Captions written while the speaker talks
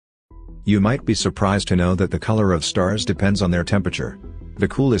You might be surprised to know that the color of stars depends on their temperature. The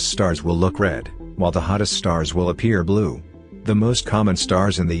coolest stars will look red, while the hottest stars will appear blue. The most common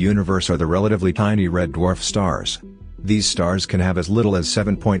stars in the universe are the relatively tiny red dwarf stars. These stars can have as little as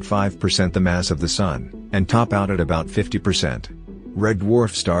 7.5% the mass of the Sun, and top out at about 50%. Red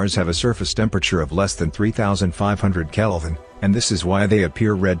dwarf stars have a surface temperature of less than 3,500 Kelvin, and this is why they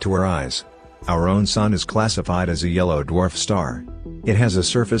appear red to our eyes. Our own Sun is classified as a yellow dwarf star. It has a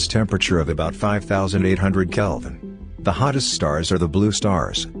surface temperature of about 5,800 Kelvin. The hottest stars are the blue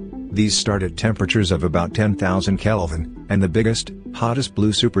stars. These start at temperatures of about 10,000 Kelvin, and the biggest, hottest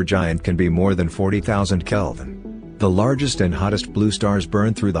blue supergiant can be more than 40,000 Kelvin. The largest and hottest blue stars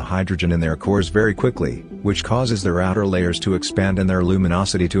burn through the hydrogen in their cores very quickly, which causes their outer layers to expand and their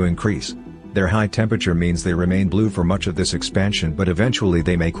luminosity to increase. Their high temperature means they remain blue for much of this expansion, but eventually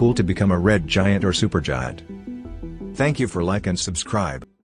they may cool to become a red giant or supergiant. Thank you for like and subscribe.